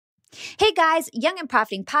Hey guys, Young and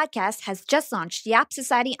Profiting Podcast has just launched YAP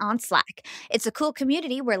Society on Slack. It's a cool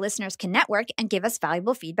community where listeners can network and give us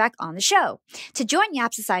valuable feedback on the show. To join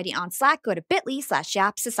YAP Society on Slack, go to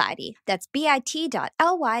bit.ly/YAP Society. That's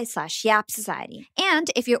bit.ly/YAP Society.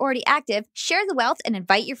 And if you're already active, share the wealth and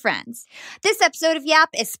invite your friends. This episode of YAP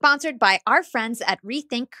is sponsored by our friends at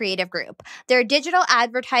Rethink Creative Group. They're a digital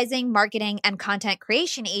advertising, marketing, and content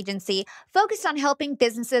creation agency focused on helping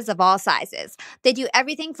businesses of all sizes. They do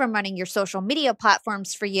everything from running your social media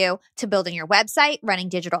platforms for you, to building your website, running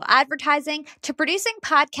digital advertising, to producing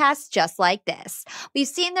podcasts just like this. We've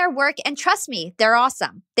seen their work, and trust me, they're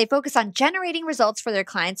awesome. They focus on generating results for their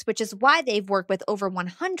clients, which is why they've worked with over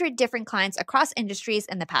 100 different clients across industries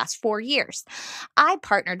in the past 4 years. I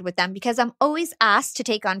partnered with them because I'm always asked to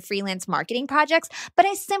take on freelance marketing projects, but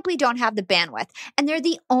I simply don't have the bandwidth, and they're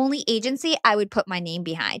the only agency I would put my name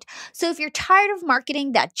behind. So if you're tired of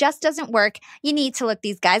marketing that just doesn't work, you need to look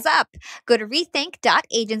these guys up. Go to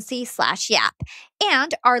rethink.agency/YAP.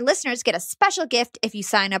 And our listeners get a special gift if you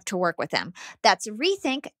sign up to work with them. That's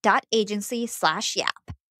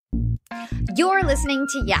rethink.agency/YAP. You're listening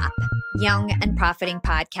to YAP, Young and Profiting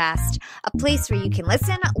Podcast, a place where you can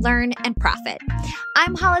listen, learn, and profit.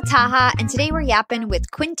 I'm Hala Taha, and today we're yapping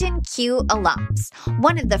with Quentin Allums,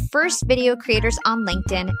 one of the first video creators on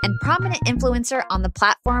LinkedIn and prominent influencer on the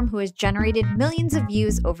platform who has generated millions of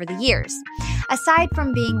views over the years. Aside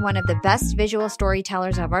from being one of the best visual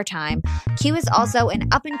storytellers of our time, Q is also an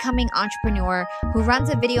up-and-coming entrepreneur who runs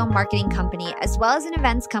a video marketing company as well as an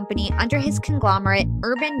events company under his conglomerate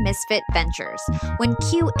Urban Misfit Ventures. When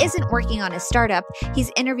Q isn't working on his startup, he's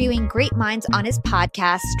interviewing great minds on his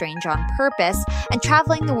podcast, Strange on Purpose, and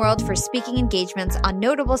traveling the world for speaking engagements on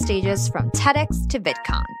notable stages from TEDx to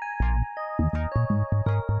VidCon.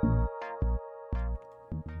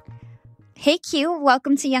 Hey Q,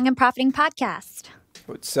 welcome to Young and Profiting Podcast.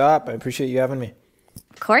 What's up? I appreciate you having me.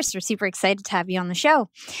 Of course, we're super excited to have you on the show.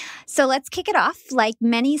 So let's kick it off. Like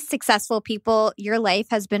many successful people, your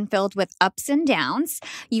life has been filled with ups and downs.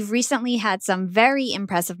 You've recently had some very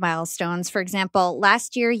impressive milestones. For example,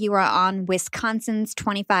 last year you were on Wisconsin's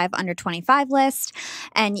 25 under 25 list,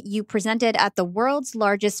 and you presented at the world's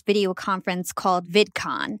largest video conference called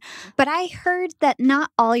VidCon. But I heard that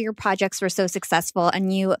not all your projects were so successful,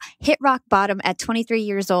 and you hit rock bottom at 23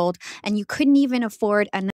 years old, and you couldn't even afford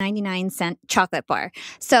a 99-cent chocolate bar.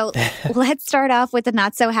 So let's start off with the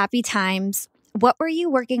not so happy times. What were you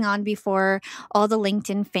working on before all the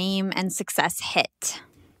LinkedIn fame and success hit?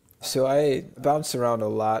 So I bounced around a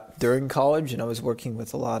lot during college, and I was working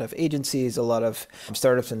with a lot of agencies, a lot of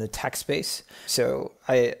startups in the tech space. So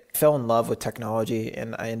I fell in love with technology,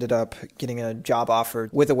 and I ended up getting a job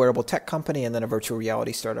offer with a wearable tech company and then a virtual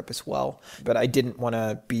reality startup as well. But I didn't want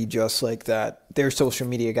to be just like that. Their social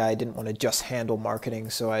media guy didn't want to just handle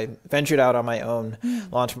marketing. So I ventured out on my own,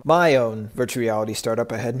 launched my own virtual reality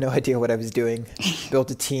startup. I had no idea what I was doing,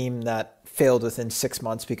 built a team that failed within 6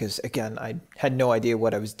 months because, again, I had no idea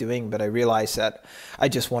what I was doing, but I realized that I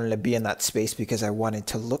just wanted to be in that space because I wanted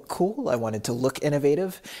to look cool. I wanted to look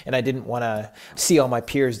innovative, and I didn't want to see all my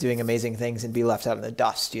peers doing amazing things and be left out in the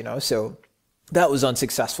dust, So that was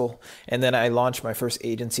unsuccessful. And then I launched my first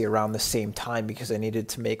agency around the same time because I needed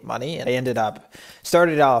to make money. And I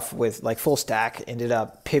started off with like full stack, ended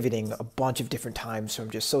up pivoting a bunch of different times from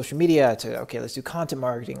just social media to, okay, let's do content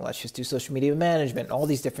marketing. Let's just do social media management, all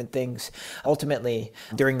these different things. Ultimately,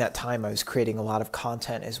 during that time, I was creating a lot of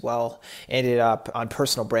content as well. Ended up on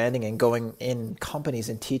personal branding and going in companies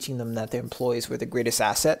and teaching them that their employees were the greatest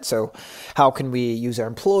asset. So how can we use our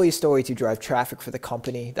employee story to drive traffic for the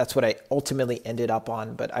company? That's what I ultimately ended up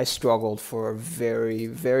on, but I struggled for a very,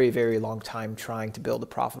 very, very long time trying to build a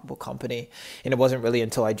profitable company. And it wasn't really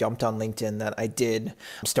until I jumped on LinkedIn that I did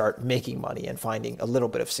start making money and finding a little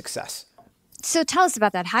bit of success. So tell us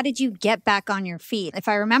about that. How did you get back on your feet? If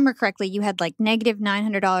I remember correctly, you had like negative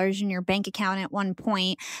 $900 in your bank account at one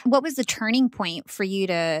point. What was the turning point for you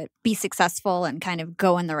to be successful and kind of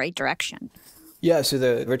go in the right direction? Yeah, so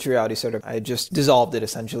the virtual reality startup, I just dissolved it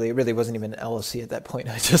essentially. It really wasn't even an LLC at that point.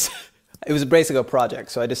 It was basically a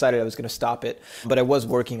project, so I decided I was going to stop it. But I was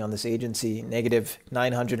working on this agency, negative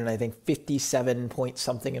 900 and I think 57 point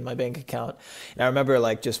something in my bank account. And I remember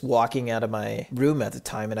like just walking out of my room at the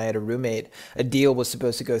time, and I had a roommate. A deal was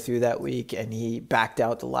supposed to go through that week, and he backed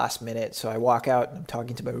out the last minute. So I walk out and I'm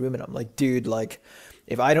talking to my roommate. I'm like, dude, like,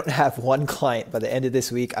 if I don't have one client by the end of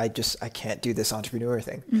this week, I can't do this entrepreneur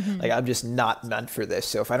thing. Mm-hmm. Like, I'm just not meant for this.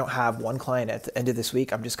 So if I don't have one client at the end of this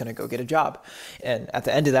week, I'm just going to go get a job. And at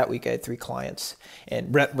the end of that week, I had 3 clients,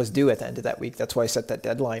 and rent was due at the end of that week. That's why I set that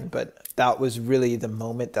deadline. But that was really the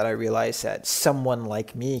moment that I realized that someone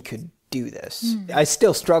like me could do this. I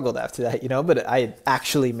still struggled after that, but I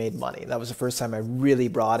actually made money. That was the first time I really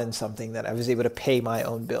brought in something that I was able to pay my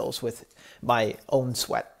own bills with my own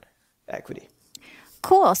sweat equity.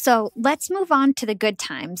 Cool. So let's move on to the good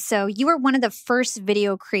times. So you were one of the first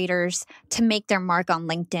video creators to make their mark on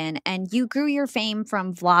LinkedIn, and you grew your fame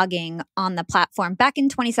from vlogging on the platform back in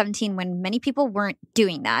 2017 when many people weren't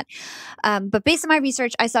doing that. But based on my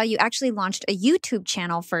research, I saw you actually launched a YouTube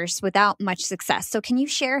channel first without much success. So can you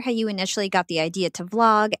share how you initially got the idea to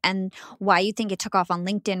vlog and why you think it took off on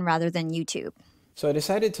LinkedIn rather than YouTube? So I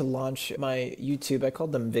decided to launch my YouTube. I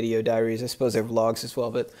called them video diaries. I suppose they're vlogs as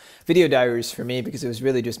well, but video diaries for me because it was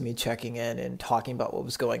really just me checking in and talking about what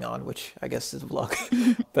was going on, which I guess is a vlog.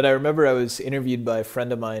 But I remember I was interviewed by a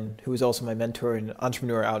friend of mine who was also my mentor and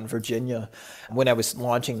entrepreneur out in Virginia when I was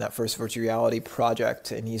launching that first virtual reality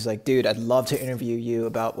project. And he's like, dude, I'd love to interview you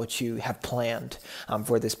about what you have planned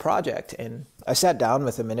for this project. And I sat down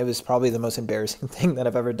with him, and it was probably the most embarrassing thing that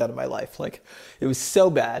I've ever done in my life. Like, it was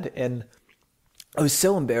so bad. And I was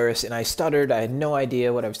so embarrassed, and I stuttered. I had no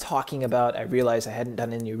idea what I was talking about. I realized I hadn't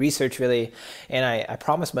done any research really, and I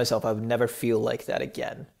promised myself I would never feel like that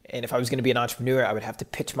again. And if I was going to be an entrepreneur, I would have to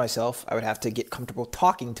pitch myself. I would have to get comfortable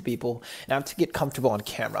talking to people, and I have to get comfortable on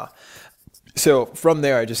camera. So from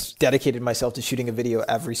there, I just dedicated myself to shooting a video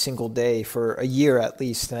every single day for a year at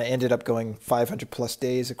least. And I ended up going 500 plus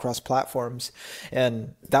days across platforms.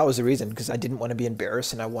 And that was the reason, because I didn't want to be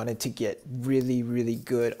embarrassed and I wanted to get really, really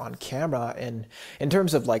good on camera. And in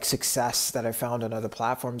terms of like success that I found on other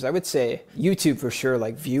platforms, I would say YouTube for sure,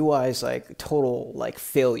 like view wise, like total like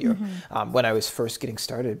failure when I was first getting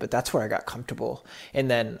started. But that's where I got comfortable.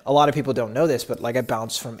 And then a lot of people don't know this, but like I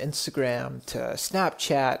bounced from Instagram to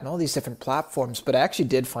Snapchat and all these different platforms, but I actually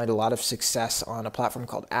did find a lot of success on a platform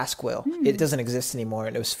called Ask Will. It doesn't exist anymore,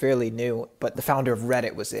 and it was fairly new, but the founder of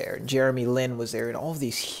Reddit was there, and Jeremy Lin was there, and all of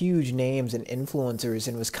these huge names and influencers,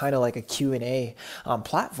 and it was kind of like a Q&A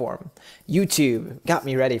platform. YouTube got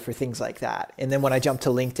me ready for things like that. And then when I jumped to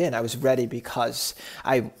LinkedIn, I was ready because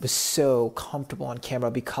I was so comfortable on camera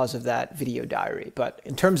because of that video diary. But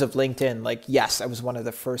in terms of LinkedIn, like, yes, I was one of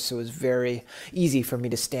the first, so it was very easy for me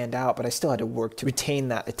to stand out, but I still had to work to retain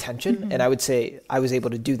that attention. And I would say I was able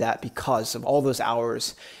to do that because of all those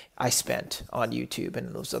hours I spent on YouTube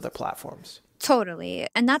and those other platforms. Totally.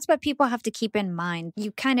 And that's what people have to keep in mind.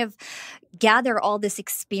 You kind of gather all this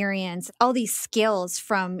experience, all these skills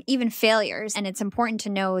from even failures. And it's important to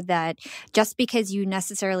know that just because you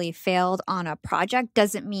necessarily failed on a project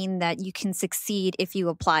doesn't mean that you can succeed if you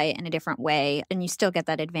apply it in a different way. And you still get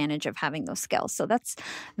that advantage of having those skills. So that's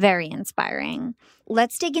very inspiring.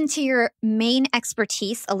 Let's dig into your main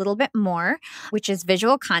expertise a little bit more, which is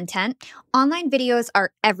visual content. Online videos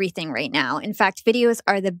are everything right now. In fact, videos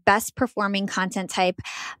are the best performing content type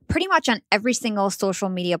pretty much on every single social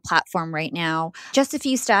media platform right now. Just a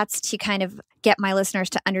few stats to kind of get my listeners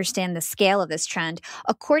to understand the scale of this trend.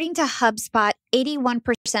 According to HubSpot,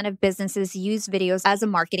 81% of businesses use videos as a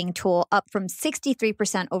marketing tool, up from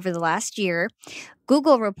 63% over the last year.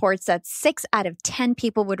 Google reports that 6 out of 10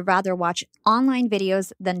 people would rather watch online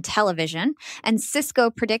videos than television. And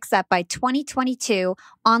Cisco predicts that by 2022,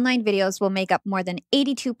 online videos will make up more than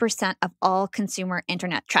 82% of all consumer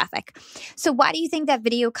internet traffic. So why do you think that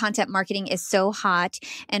video content marketing is so hot,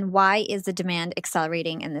 and why is the demand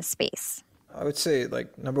accelerating in this space? I would say,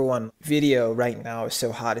 like, number one, video right now is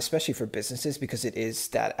so hot, especially for businesses, because it is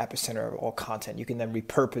that epicenter of all content. You can then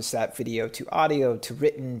repurpose that video to audio, to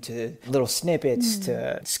written, to little snippets,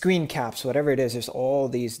 to screen caps, whatever it is. There's all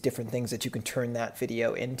these different things that you can turn that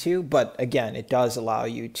video into. But again, it does allow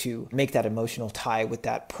you to make that emotional tie with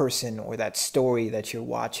that person or that story that you're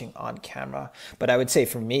watching on camera. But I would say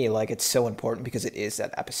for me, like, it's so important because it is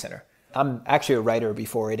that epicenter. I'm actually a writer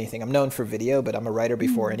before anything. I'm known for video, but I'm a writer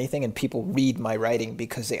before anything. And people read my writing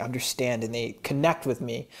because they understand and they connect with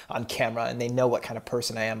me on camera and they know what kind of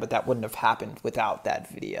person I am. But that wouldn't have happened without that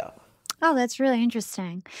video. Oh, that's really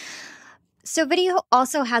interesting. So video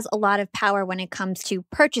also has a lot of power when it comes to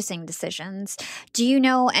purchasing decisions. Do you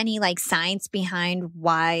know any like science behind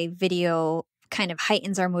why video kind of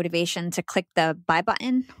heightens our motivation to click the buy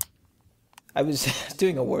button? I was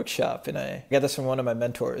doing a workshop and I got this from one of my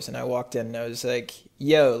mentors, and I walked in and I was like,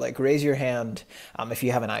 yo, like, raise your hand if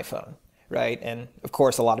you have an iPhone, right? And of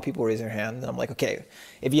course, a lot of people raise their hand. And I'm like, okay,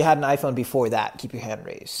 if you had an iPhone before that, keep your hand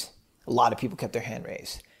raised. A lot of people kept their hand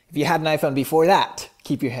raised. If you had an iPhone before that,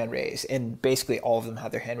 keep your hand raised. And basically all of them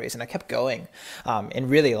had their hand raised. And I kept going. And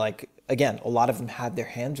really, like, again, a lot of them had their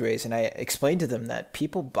hands raised. And I explained to them that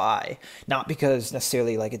people buy not because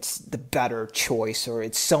necessarily like it's the better choice or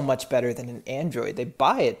it's so much better than an Android. They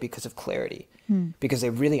buy it because of clarity. because they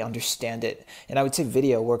really understand it. And I would say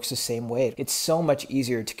video works the same way. It's so much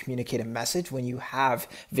easier to communicate a message when you have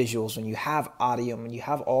visuals, when you have audio, when you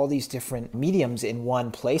have all these different mediums in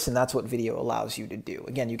one place. And that's what video allows you to do.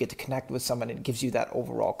 Again, you get to connect with someone and it gives you that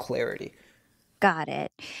overall clarity. Got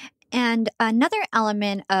it. And another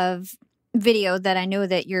element of video that I know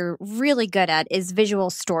that you're really good at is visual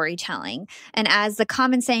storytelling. And as the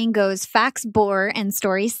common saying goes, facts bore and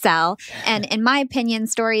stories sell. And in my opinion,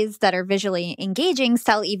 stories that are visually engaging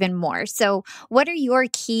sell even more. So what are your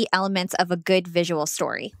key elements of a good visual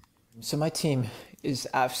story? So my team is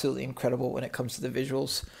absolutely incredible when it comes to the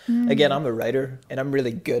visuals. Again, I'm a writer and I'm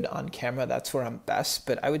really good on camera. That's where I'm best.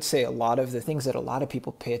 But I would say a lot of the things that a lot of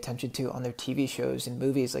people pay attention to on their TV shows and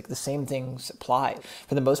movies, like the same things apply.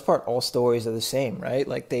 For the most part, all stories are the same, right?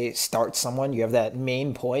 Like they start someone, you have that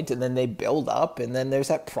main point, and then they build up, and then there's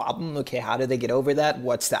that problem. Okay, how do they get over that?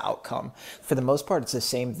 What's the outcome? For the most part, it's the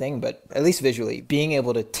same thing, but at least visually, being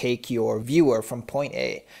able to take your viewer from point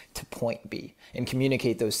A to point B and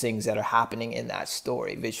communicate those things that are happening in that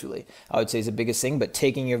story visually, I would say is the biggest thing, but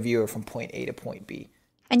taking your viewer from point A to point B.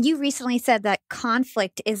 And you recently said that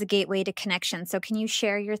conflict is a gateway to connection. So can you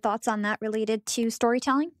share your thoughts on that related to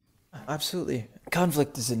storytelling? Absolutely.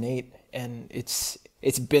 Conflict is innate, and it's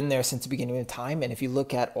been there since the beginning of time. And if you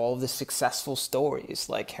look at all of the successful stories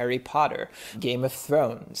like Harry Potter, Game of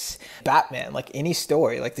Thrones, Batman, like any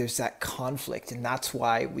story, like there's that conflict. And that's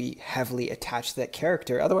why we heavily attach to that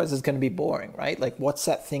character. Otherwise, it's going to be boring, right? Like what's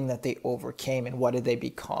that thing that they overcame and what did they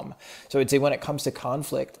become? So I'd say when it comes to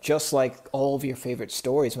conflict, just like all of your favorite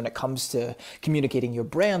stories, when it comes to communicating your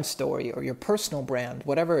brand story or your personal brand,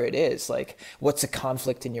 whatever it is, like what's a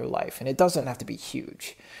conflict in your life? And it doesn't have to be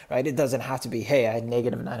huge, right? It doesn't have to be, hey, I had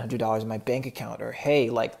negative $900 in my bank account, or hey,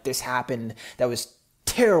 like this happened that was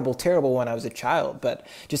terrible when I was a child. But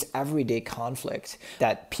just everyday conflict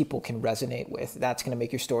that people can resonate with, that's going to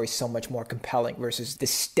make your story so much more compelling versus the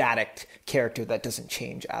static character that doesn't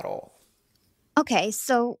change at all. Okay,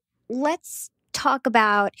 so let's talk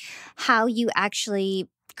about how you actually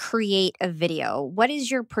create a video. What is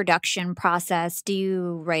your production process? Do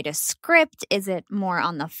you write a script? Is it more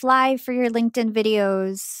on the fly for your LinkedIn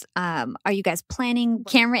videos? Are you guys planning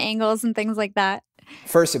camera angles and things like that?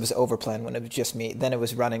 First, it was overplanned when it was just me. Then it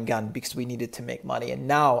was run and gun because we needed to make money. And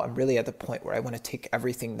now I'm really at the point where I want to take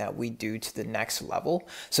everything that we do to the next level.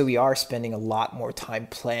 So we are spending a lot more time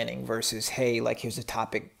planning versus, hey, like here's a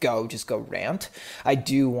topic, just go rant. I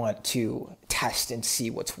do want to test and see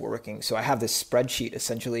what's working. So I have this spreadsheet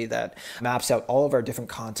essentially that maps out all of our different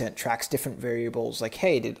content, tracks different variables like,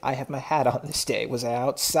 hey, did I have my hat on this day? Was I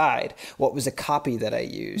outside? What was the copy that I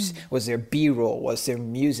used? Was there B-roll? Was there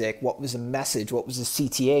music? What was the message? What was the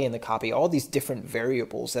CTA in the copy? All these different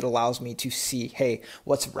variables that allows me to see, hey,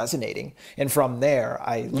 what's resonating? And from there,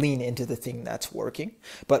 I lean into the thing that's working.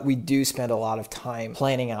 But we do spend a lot of time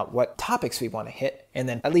planning out what topics we want to hit and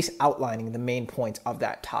then at least outlining the main points of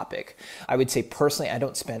that topic. I would say personally, I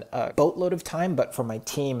don't spend a boatload of time, but for my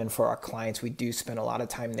team and for our clients, we do spend a lot of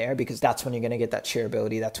time there because that's when you're going to get that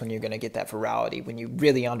shareability. That's when you're going to get that virality, when you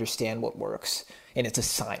really understand what works. And it's a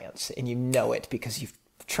science and you know it because you've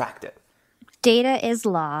tracked it. Data is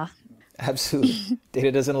law. Absolutely.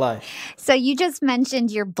 Data doesn't lie. So you just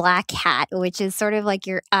mentioned your black hat, which is sort of like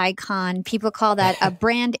your icon. People call that a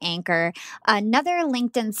brand anchor. Another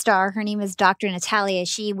LinkedIn star, her name is Dr. Natalia.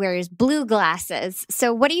 She wears blue glasses.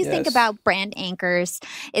 So what do you think about brand anchors?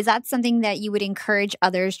 Is that something that you would encourage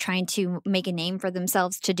others trying to make a name for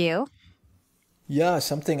themselves to do? Yeah,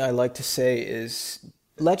 something I like to say is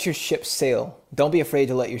let your ship sail. Don't be afraid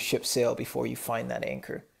to let your ship sail before you find that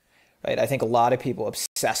anchor. Right? I think a lot of people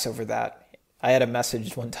obsess over that. I had a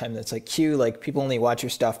message one time that's like, Q, like people only watch your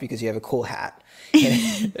stuff because you have a cool hat.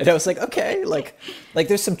 And I was like, okay, like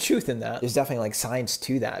there's some truth in that. There's definitely like science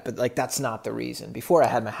to that, but like that's not the reason. Before I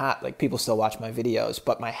had my hat, like people still watch my videos,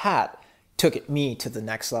 but my hat took me to the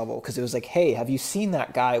next level because it was like, hey, have you seen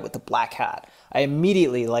that guy with the black hat? I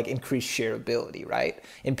immediately like increased shareability, right?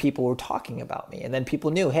 And people were talking about me. And then people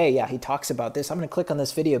knew, hey, yeah, he talks about this. I'm going to click on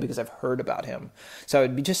this video because I've heard about him. So I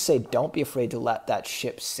would just say, don't be afraid to let that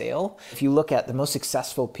ship sail. If you look at the most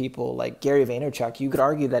successful people like Gary Vaynerchuk, you could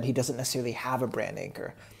argue that he doesn't necessarily have a brand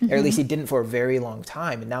anchor, or at least he didn't for a very long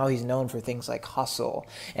time. And now he's known for things like hustle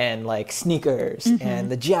and like sneakers and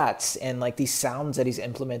the jets and like these sounds that he's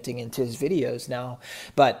implementing into his videos now.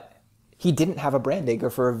 But he didn't have a brand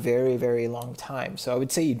anchor for a very, very long time. So I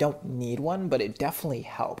would say you don't need one, but it definitely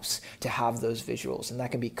helps to have those visuals. And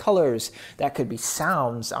that can be colors, that could be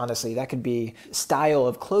sounds, honestly, that could be style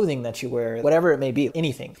of clothing that you wear, whatever it may be,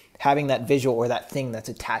 anything. Having that visual or that thing that's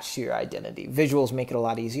attached to your identity. Visuals make it a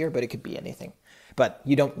lot easier, but it could be anything. But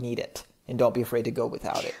you don't need it. and don't be afraid to go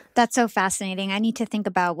without it. That's so fascinating. I need to think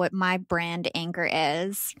about what my brand anchor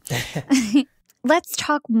is. Let's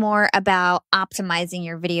talk more about optimizing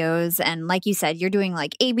your videos. And like you said, you're doing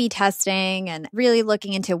like A/B testing and really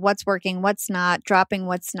looking into what's working, what's not, dropping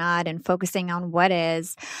what's not, and focusing on what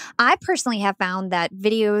is. I personally have found that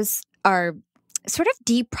videos are sort of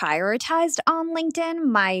deprioritized on LinkedIn.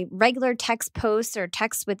 My regular text posts or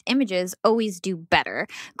text with images always do better.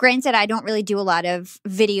 Granted, I don't really do a lot of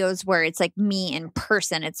videos where it's like me in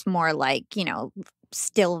person. It's more like,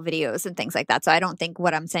 still videos and things like that. So I don't think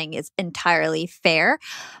what I'm saying is entirely fair.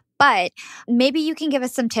 But maybe you can give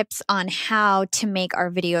us some tips on how to make our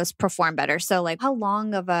videos perform better. So like how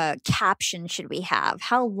long of a caption should we have?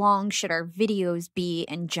 How long should our videos be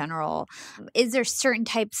in general? Is there certain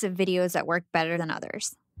types of videos that work better than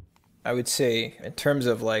others? I would say in terms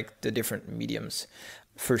of like the different mediums,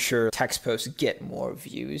 for sure, text posts get more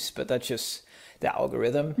views, but that's just the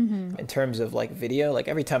algorithm. In terms of like video, like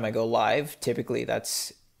every time I go live, typically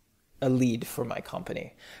that's a lead for my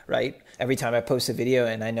company, right? Every time I post a video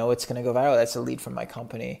and I know it's going to go viral, that's a lead from my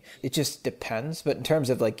company. It just depends. But in terms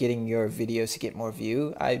of like getting your videos to get more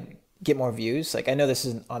views. Like I know this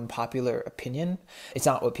is an unpopular opinion. It's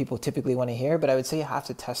not what people typically want to hear, but I would say you have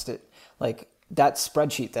to test it. Like that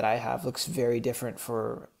spreadsheet that I have looks very different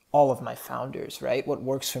for all of my founders, right? What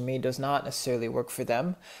works for me does not necessarily work for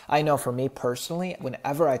them. I know for me personally,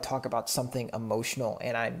 whenever I talk about something emotional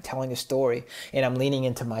and I'm telling a story and I'm leaning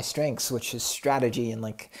into my strengths, which is strategy, and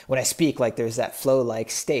like when I speak, like there's that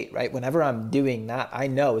flow-like state, right? Whenever I'm doing that, I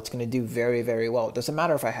know it's going to do very, very well. It doesn't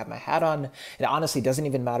matter if I have my hat on. It honestly doesn't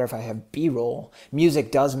even matter if I have B-roll.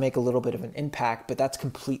 Music does make a little bit of an impact, but that's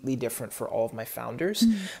completely different for all of my founders.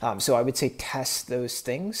 So I would say test those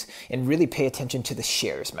things and really pay attention to the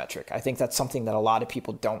shares metric. I think that's something that a lot of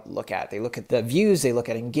people don't look at. They look at the views, they look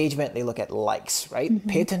at engagement, they look at likes, right?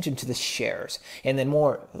 Pay attention to the shares. And then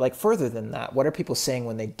more like further than that, what are people saying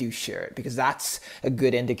when they do share it? Because that's a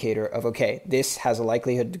good indicator of, okay, this has a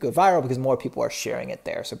likelihood to go viral because more people are sharing it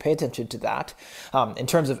there. So pay attention to that. In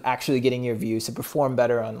terms of actually getting your views to perform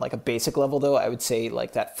better on like a basic level though, I would say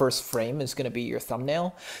like that first frame is going to be your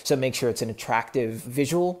thumbnail. So make sure it's an attractive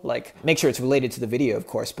visual, like make sure it's related to the video, of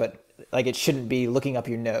course, but like it shouldn't be looking up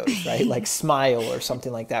your nose, right? Like smile or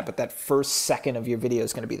something like that. But that first second of your video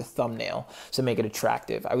is going to be the thumbnail. So make it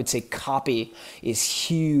attractive. I would say copy is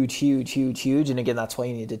huge, huge, huge, huge. And again, that's why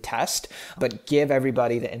you need to test. But give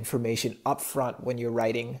everybody the information up front when you're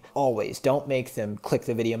writing always. Don't make them click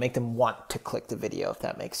the video. Make them want to click the video, if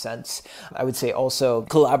that makes sense. I would say also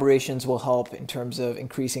collaborations will help in terms of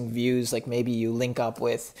increasing views. Like maybe you link up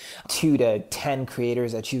with 2 to 10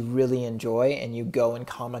 creators that you really enjoy and you go and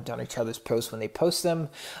comment on each other's posts when they post them,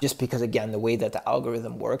 just because again, the way that the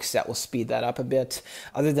algorithm works, that will speed that up a bit.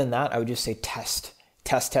 Other than that, I would just say test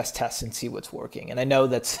and see what's working. And I know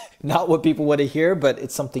that's not what people want to hear, but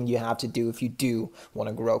it's something you have to do if you do want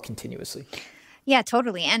to grow continuously. Yeah,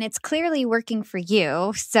 totally. And it's clearly working for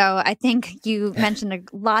you. So I think you mentioned a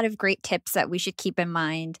lot of great tips that we should keep in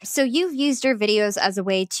mind. So you've used your videos as a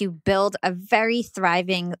way to build a very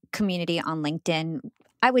thriving community on LinkedIn.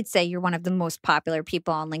 I would say you're one of the most popular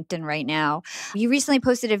people on LinkedIn right now. You recently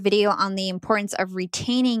posted a video on the importance of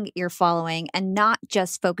retaining your following and not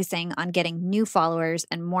just focusing on getting new followers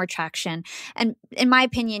and more traction. And in my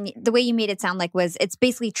opinion, the way you made it sound like was it's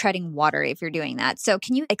basically treading water if you're doing that. So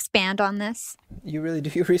can you expand on this? You really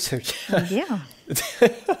do your research. Yeah.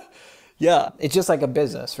 Yeah, it's just like a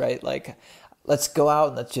business, right? Like let's go out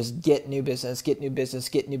and let's just get new business.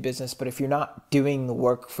 But if you're not doing the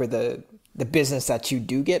work for the business that you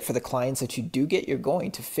do get, for the clients that you do get, you're going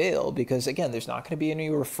to fail because, again, there's not going to be any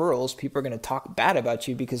referrals. People are going to talk bad about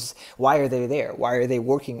you because why are they there? Why are they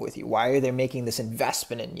working with you? Why are they making this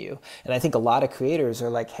investment in you? And I think a lot of creators are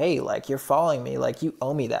like, hey, like you're following me, like you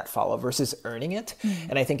owe me that follow versus earning it.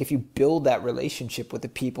 And I think if you build that relationship with the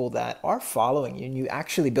people that are following you and you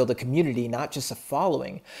actually build a community, not just a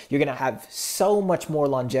following, you're going to have so much more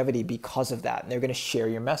longevity because of that. And they're going to share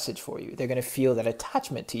your message for you. They're going to feel that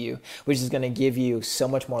attachment to you, which is going to give you so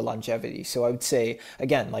much more longevity. So I would say,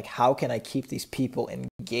 again, like how can I keep these people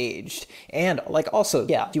engaged? And like also,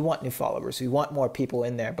 yeah, you want new followers. You want more people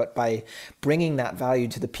in there. But by bringing that value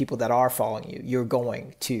to the people that are following you, you're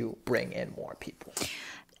going to bring in more people.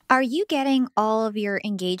 Are you getting all of your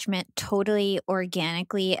engagement totally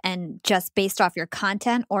organically and just based off your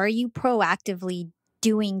content? Or are you proactively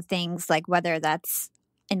doing things like whether that's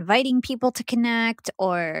inviting people to connect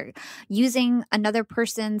or using another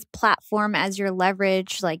person's platform as your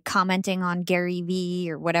leverage, like commenting on Gary Vee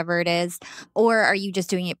or whatever it is? Or are you just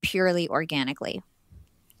doing it purely organically?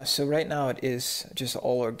 So right now it is just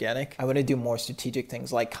all organic. I want to do more strategic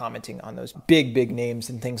things like commenting on those big names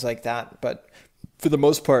and things like that. But for the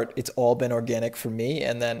most part, it's all been organic for me.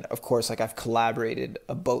 And then, of course, like I've collaborated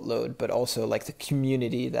a boatload, but also like the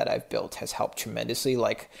community that I've built has helped tremendously.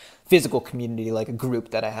 Like physical community, like a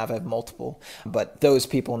group that I have multiple. But those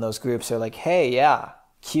people in those groups are like, hey, yeah,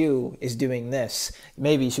 Q is doing this.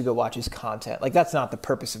 Maybe you should go watch his content. Like that's not the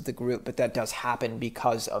purpose of the group, but that does happen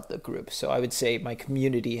because of the group. So I would say my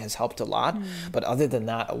community has helped a lot. But other than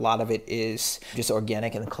that, a lot of it is just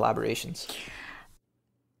organic and the collaborations.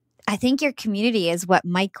 I think your community is what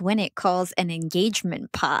Mike Winnet calls an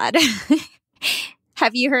engagement pod.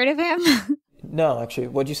 Have you heard of him? No, actually,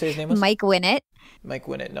 what'd you say his name was? Mike Winnet. Mike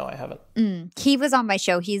Winnet. No, I haven't. He was on my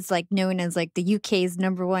show. He's like known as like the UK's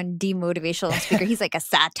 #1 demotivational speaker. He's like a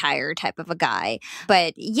satire type of a guy.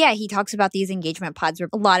 But yeah, he talks about these engagement pods where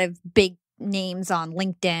a lot of big names on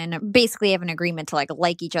LinkedIn basically have an agreement to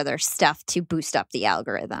like each other's stuff to boost up the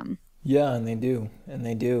algorithm. Yeah, and they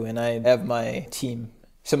do. And I have my team.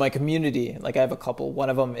 So my community, like I have a couple.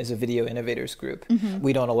 One of them is a video innovators group.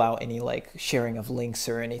 We don't allow any like sharing of links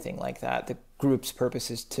or anything like that. The group's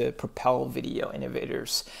purpose is to propel video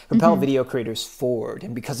innovators, propel video creators forward.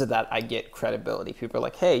 And because of that, I get credibility. People are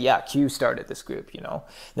like, hey, yeah, Q started this group, you know.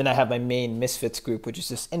 Then I have my main Misfits group, which is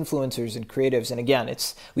just influencers and creatives. And again,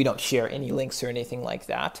 we don't share any links or anything like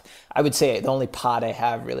that. I would say the only pod I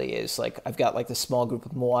have really is like, I've got like the small group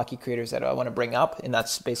of Milwaukee creators that I want to bring up. And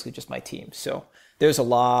that's basically just my team. So there's a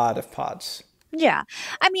lot of pods. Yeah.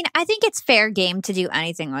 I mean, I think it's fair game to do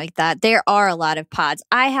anything like that. There are a lot of pods.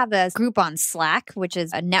 I have a group on Slack, which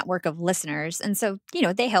is a network of listeners. And so,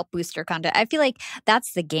 they help boost your content. I feel like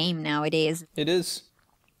that's the game nowadays. It is.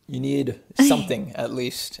 You need something at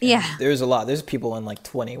least. And yeah. There's a lot. There's people in like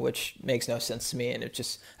 20, which makes no sense to me. And it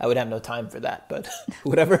just, I would have no time for that. But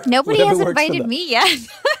whatever. Nobody whatever has invited me yet.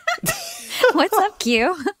 What's up,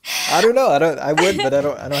 Q? I don't know. I would, but I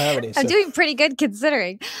don't have any. So. I'm doing pretty good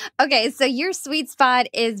considering. Okay, so your sweet spot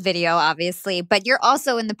is video, obviously, but you're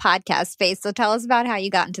also in the podcast space. So tell us about how you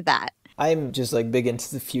got into that. I'm just like big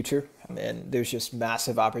into the future, and there's just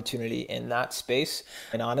massive opportunity in that space.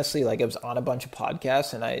 And honestly, like I was on a bunch of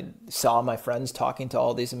podcasts and I saw my friends talking to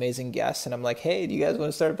all these amazing guests, and I'm like, hey, do you guys want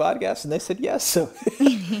to start a podcast? And they said yes. So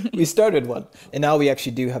we started one. And now we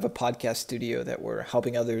actually do have a podcast studio that we're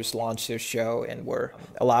helping others launch their show, and we're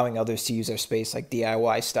allowing others to use our space like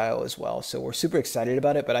DIY style as well. So we're super excited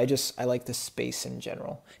about it, but I like the space in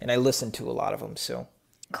general, and I listen to a lot of them. So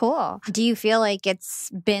cool. Do you feel like it's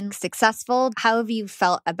been successful? How have you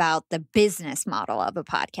felt about the business model of a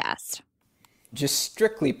podcast? Just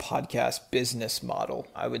strictly podcast business model.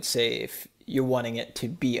 I would say if you're wanting it to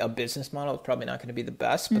be a business model, it's probably not going to be the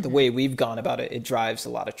best. But the way we've gone about it, it drives a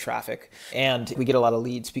lot of traffic and we get a lot of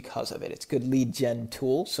leads because of it. It's a good lead gen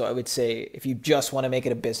tool. So I would say if you just want to make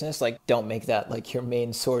it a business, like don't make that like your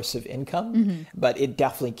main source of income, but it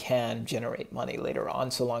definitely can generate money later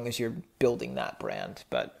on so long as you're building that brand.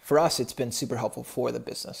 But for us, it's been super helpful for the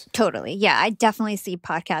business. Totally. Yeah, I definitely see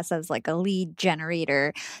podcasts as like a lead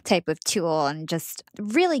generator type of tool, and just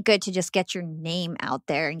really good to just get your name out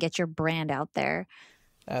there and get your brand out there.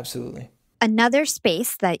 Absolutely. Another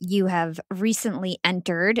space that you have recently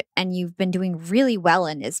entered and you've been doing really well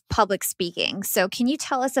in is public speaking. So can you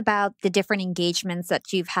tell us about the different engagements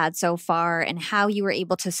that you've had so far and how you were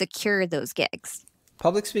able to secure those gigs?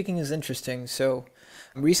 Public speaking is interesting. So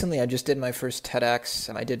recently I just did my first TEDx,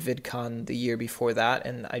 and I did VidCon the year before that,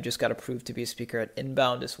 and I just got approved to be a speaker at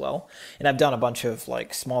Inbound as well. And I've done a bunch of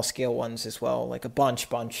like small scale ones as well, like a bunch,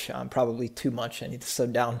 probably too much. I need to slow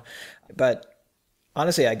down. But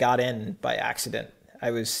honestly, I got in by accident. I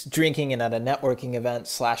was drinking and at a networking event /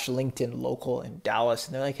 LinkedIn local in Dallas.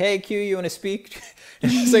 And they're like, hey, Q, you want to speak?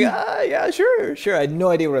 And I was like, yeah, sure. I had no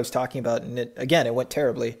idea what I was talking about. And it went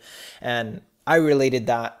terribly. And I related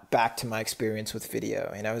that back to my experience with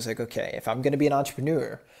video. And I was like, okay, if I'm going to be an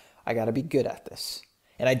entrepreneur, I got to be good at this.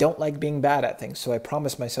 And I don't like being bad at things. So I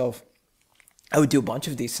promised myself I would do a bunch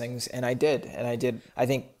of these things. And I did. And I did, I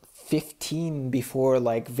think, 15 before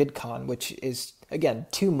like VidCon, which is, again,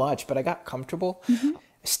 too much, but I got comfortable.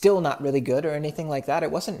 Still not really good or anything like that.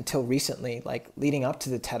 It wasn't until recently, like leading up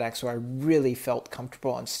to the TEDx, where I really felt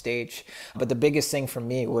comfortable on stage. But the biggest thing for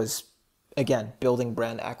me was, again, building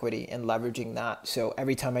brand equity and leveraging that. So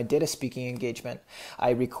every time I did a speaking engagement,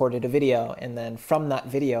 I recorded a video. And then from that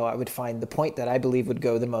video, I would find the point that I believe would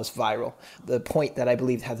go the most viral, the point that I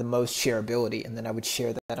believed had the most shareability. And then I would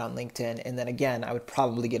share that on LinkedIn. And then again, I would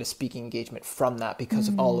probably get a speaking engagement from that because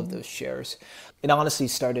of all of those shares. It honestly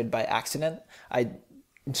started by accident. I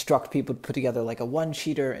instruct people to put together like a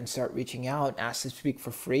one-sheeter and start reaching out, ask to speak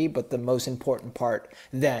for free. But the most important part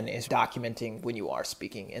then is documenting when you are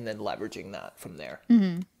speaking and then leveraging that from there.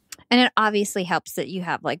 Mm-hmm. And it obviously helps that you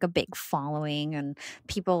have like a big following and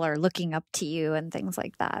people are looking up to you and things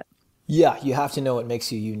like that. Yeah, you have to know what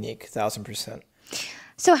makes you unique, 1,000%.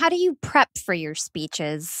 So how do you prep for your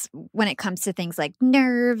speeches when it comes to things like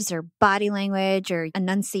nerves or body language or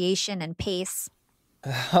enunciation and pace?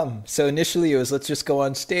 So initially it was, let's just go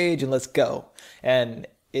on stage and let's go. And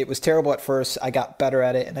it was terrible at first. I got better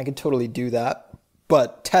at it and I could totally do that.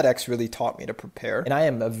 But TEDx really taught me to prepare. And I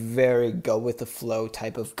am a very go with the flow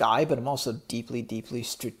type of guy, but I'm also deeply, deeply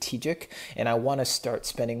strategic. And I want to start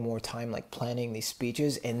spending more time like planning these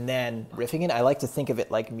speeches and then riffing it. I like to think of it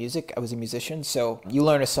like music. I was a musician. So you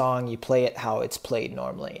learn a song, you play it how it's played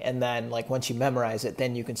normally. And then like once you memorize it,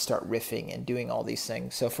 then you can start riffing and doing all these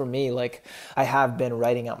things. So for me, like I have been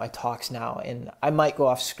writing out my talks now and I might go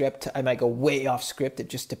off script. I might go way off script. It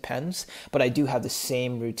just depends. But I do have the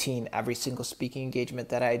same routine every single speaking engagement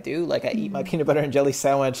that I do. Like I eat my peanut butter and jelly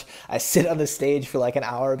sandwich. I sit on the stage for like an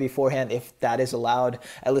hour beforehand, if that is allowed.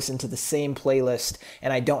 I listen to the same playlist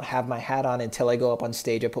and I don't have my hat on until I go up on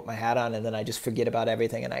stage. I put my hat on and then I just forget about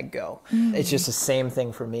everything and I go. It's just the same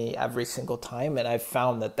thing for me every single time. And I've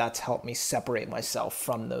found that that's helped me separate myself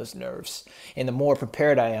from those nerves. And the more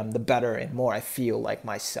prepared I am, the better and more I feel like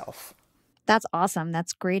myself. That's awesome.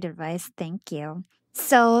 That's great advice. Thank you.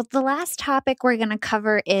 So the last topic we're going to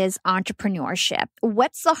cover is entrepreneurship.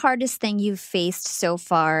 What's the hardest thing you've faced so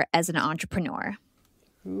far as an entrepreneur?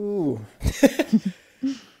 Ooh.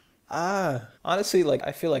 Honestly, like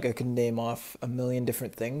I feel like I could name off a million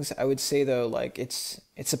different things. I would say though, like it's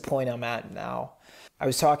a point I'm at now. I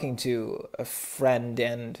was talking to a friend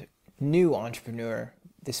and new entrepreneur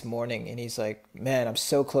this morning and he's like, man, I'm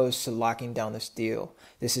so close to locking down this deal.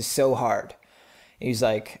 This is so hard. He's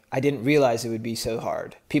like, I didn't realize it would be so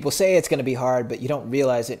hard. People say it's going to be hard, but you don't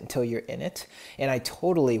realize it until you're in it. And I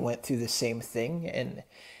totally went through the same thing. And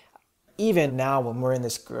even now when we're in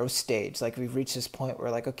this growth stage, like we've reached this point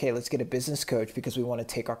where like, okay, let's get a business coach because we want to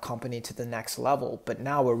take our company to the next level. But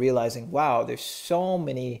now we're realizing, wow, there's so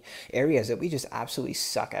many areas that we just absolutely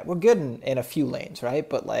suck at. We're good in a few lanes, right?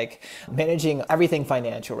 But like managing everything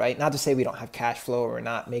financial, right? Not to say we don't have cash flow or we're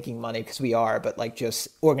not making money because we are, but like just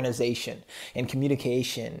organization and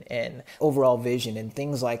communication and overall vision and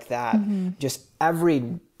things like that. Just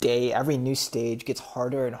every day, every new stage gets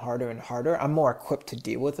harder and harder and harder. I'm more equipped to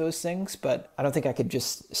deal with those things, but I don't think I could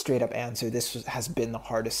just straight up answer has been the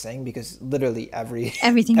hardest thing because literally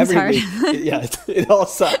everything is hard. Week, it all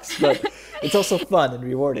sucks, but it's also fun and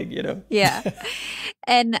rewarding, you know? Yeah.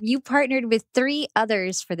 And you partnered with 3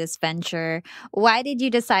 others for this venture. Why did you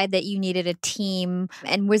decide that you needed a team?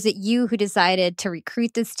 And was it you who decided to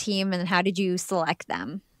recruit this team? And how did you select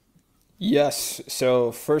them? Yes.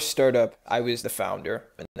 So first startup, I was the founder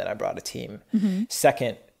and then I brought a team.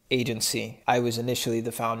 Second agency, I was initially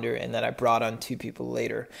the founder and then I brought on 2 people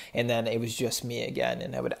later. And then it was just me again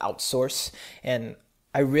and I would outsource. And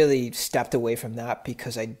I really stepped away from that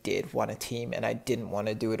because I did want a team and I didn't want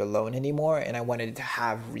to do it alone anymore. And I wanted to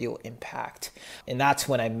have real impact. And that's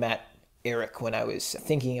when I met Eric when I was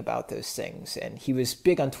thinking about those things. And he was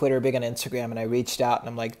big on Twitter, big on Instagram. And I reached out and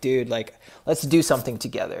I'm like, dude, like, let's do something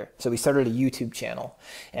together. So we started a YouTube channel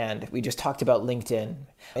and we just talked about LinkedIn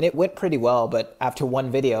and it went pretty well. But after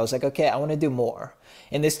one video, I was like, okay, I want to do more.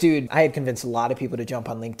 And this dude, I had convinced a lot of people to jump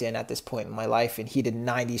on LinkedIn at this point in my life, and he did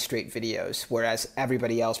 90 straight videos, whereas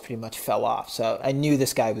everybody else pretty much fell off. So I knew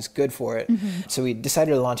this guy was good for it. So we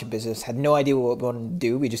decided to launch a business, had no idea what we wanted to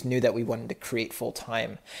do. We just knew that we wanted to create full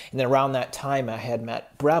time. And then around that time, I had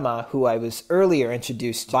met Brema, who I was earlier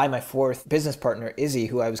introduced by my 4th business partner, Izzy,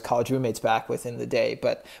 who I was college roommates back with in the day.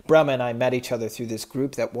 But Brema and I met each other through this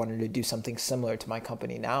group that wanted to do something similar to my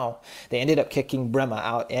company now. They ended up kicking Brema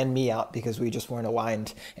out and me out because we just weren't aligned.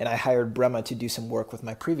 And I hired Brema to do some work with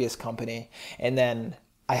my previous company. And then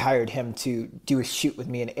I hired him to do a shoot with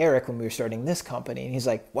me and Eric when we were starting this company. And he's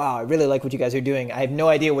like, wow, I really like what you guys are doing. I have no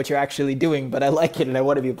idea what you're actually doing, but I like it and I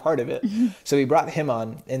want to be a part of it. So we brought him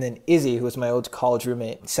on. And then Izzy, who was my old college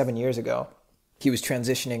roommate 7 years ago, he was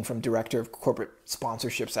transitioning from director of corporate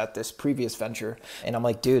sponsorships at this previous venture. And I'm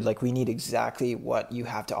like, dude, like we need exactly what you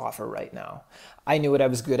have to offer right now. I knew what I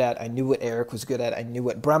was good at. I knew what Eric was good at. I knew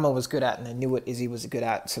what Brema was good at. And I knew what Izzy was good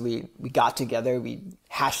at. So we got together, we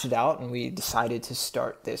hashed it out, and we decided to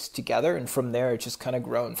start this together. And from there, it's just kind of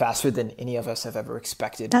grown faster than any of us have ever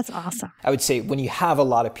expected. That's awesome. I would say when you have a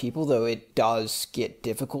lot of people, though, it does get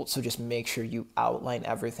difficult. So just make sure you outline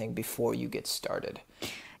everything before you get started.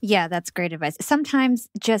 Yeah, that's great advice. Sometimes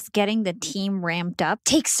just getting the team ramped up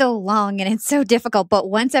takes so long and it's so difficult. But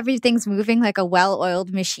once everything's moving like a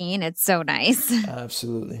well-oiled machine, it's so nice.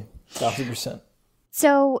 Absolutely. 1,000%.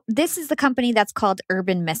 So this is the company that's called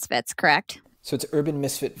Urban Misfits, correct? So it's Urban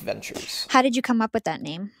Misfit Ventures. How did you come up with that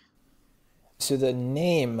name? So the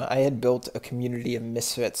name, I had built a community of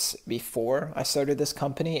misfits before I started this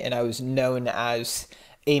company, and I was known as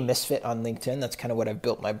a misfit on LinkedIn. That's kind of what I've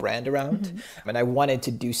built my brand around. Mm-hmm. And I wanted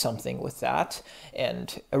to do something with that.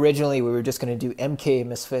 And originally we were just going to do MK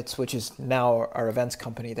Misfits, which is now our events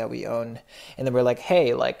company that we own. And then we're like,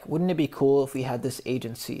 hey, like, wouldn't it be cool if we had this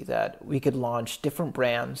agency that we could launch different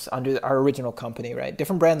brands under our original company, right?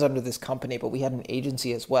 Different brands under this company, but we had an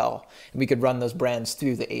agency as well. And we could run those brands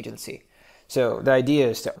through the agency. So the idea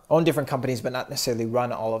is to own different companies, but not necessarily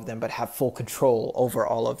run all of them, but have full control over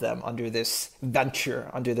all of them under this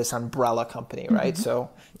venture, under this umbrella company, right? Mm-hmm. So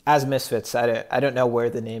as Misfits, I don't know where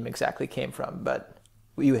the name exactly came from, but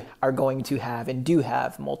we are going to have and do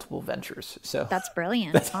have multiple ventures. So that's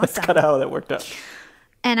brilliant. Awesome. That's kind of how that worked out.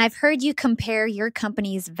 And I've heard you compare your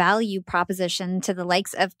company's value proposition to the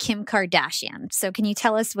likes of Kim Kardashian. So can you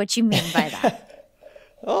tell us what you mean by that?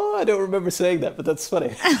 Oh, I don't remember saying that, but that's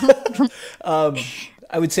funny.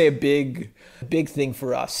 I would say a big thing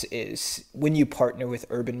for us is when you partner with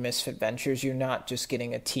Urban Misfit Ventures, you're not just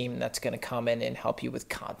getting a team that's going to come in and help you with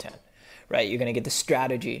content, right? You're going to get the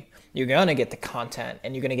strategy, you're going to get the content,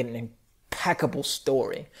 and you're going to get an impeccable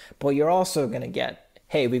story. But you're also going to get,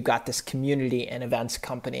 hey, we've got this community and events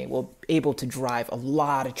company. We're able to drive a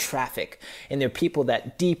lot of traffic. And they're people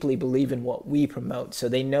that deeply believe in what we promote. So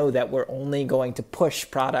they know that we're only going to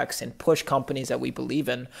push products and push companies that we believe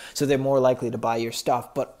in. So they're more likely to buy your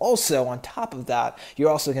stuff. But also on top of that,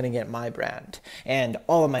 you're also going to get my brand and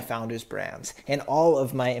all of my founders' brands and all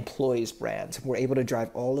of my employees' brands. We're able to drive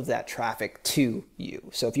all of that traffic to you.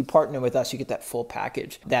 So if you partner with us, you get that full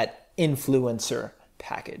package, that influencer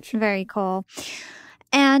package. Very cool.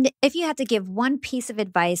 And if you had to give one piece of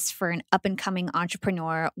advice for an up-and-coming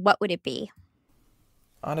entrepreneur, what would it be?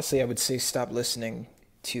 Honestly, I would say stop listening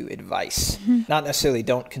to advice. Mm-hmm. Not necessarily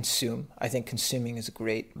don't consume. I think consuming is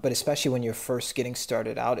great, but especially when you're first getting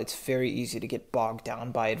started out, it's very easy to get bogged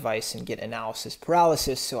down by advice and get analysis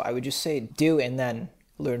paralysis. So I would just say do and then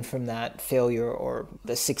learn from that failure or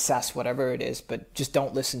the success, whatever it is, but just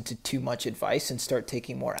don't listen to too much advice and start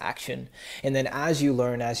taking more action. And then as you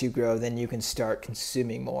learn, as you grow, then you can start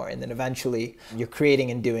consuming more. And then eventually you're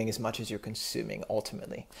creating and doing as much as you're consuming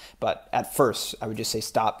ultimately. But at first, I would just say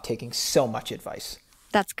stop taking so much advice.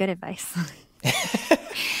 That's good advice.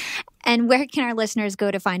 And where can our listeners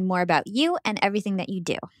go to find more about you and everything that you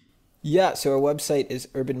do? Yeah, so our website is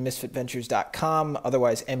urbanmisfitventures.com.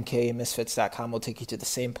 Otherwise, mkmisfits.com will take you to the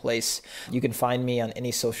same place. You can find me on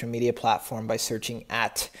any social media platform by searching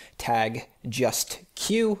at tag just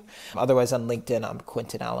Q. Otherwise, on LinkedIn, I'm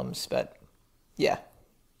Quentin Allums. But yeah.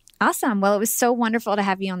 Awesome. Well, it was so wonderful to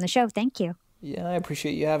have you on the show. Thank you. Yeah, I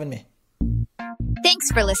appreciate you having me.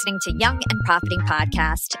 Thanks for listening to Young and Profiting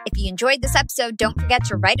Podcast. If you enjoyed this episode, don't forget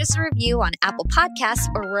to write us a review on Apple Podcasts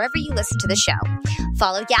or wherever you listen to the show.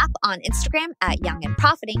 Follow YAP on Instagram at Young and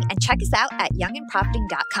Profiting and check us out at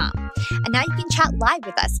youngandprofiting.com. And now you can chat live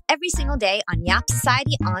with us every single day on YAP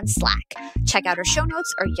Society on Slack. Check out our show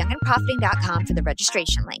notes or youngandprofiting.com for the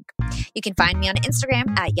registration link. You can find me on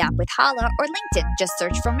Instagram at YAP with Hala or LinkedIn. Just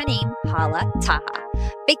search for my name, Hala Taha.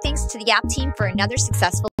 Big thanks to the YAP team for another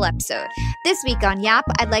successful episode. This week on YAP,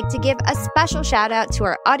 I'd like to give a special shout out to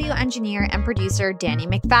our audio engineer and producer, Danny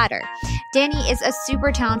McFadder. Danny is a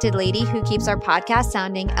super talented lady who keeps our podcast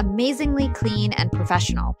sounding amazingly clean and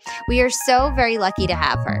professional. We are so very lucky to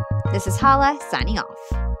have her. This is Hala signing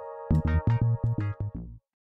off.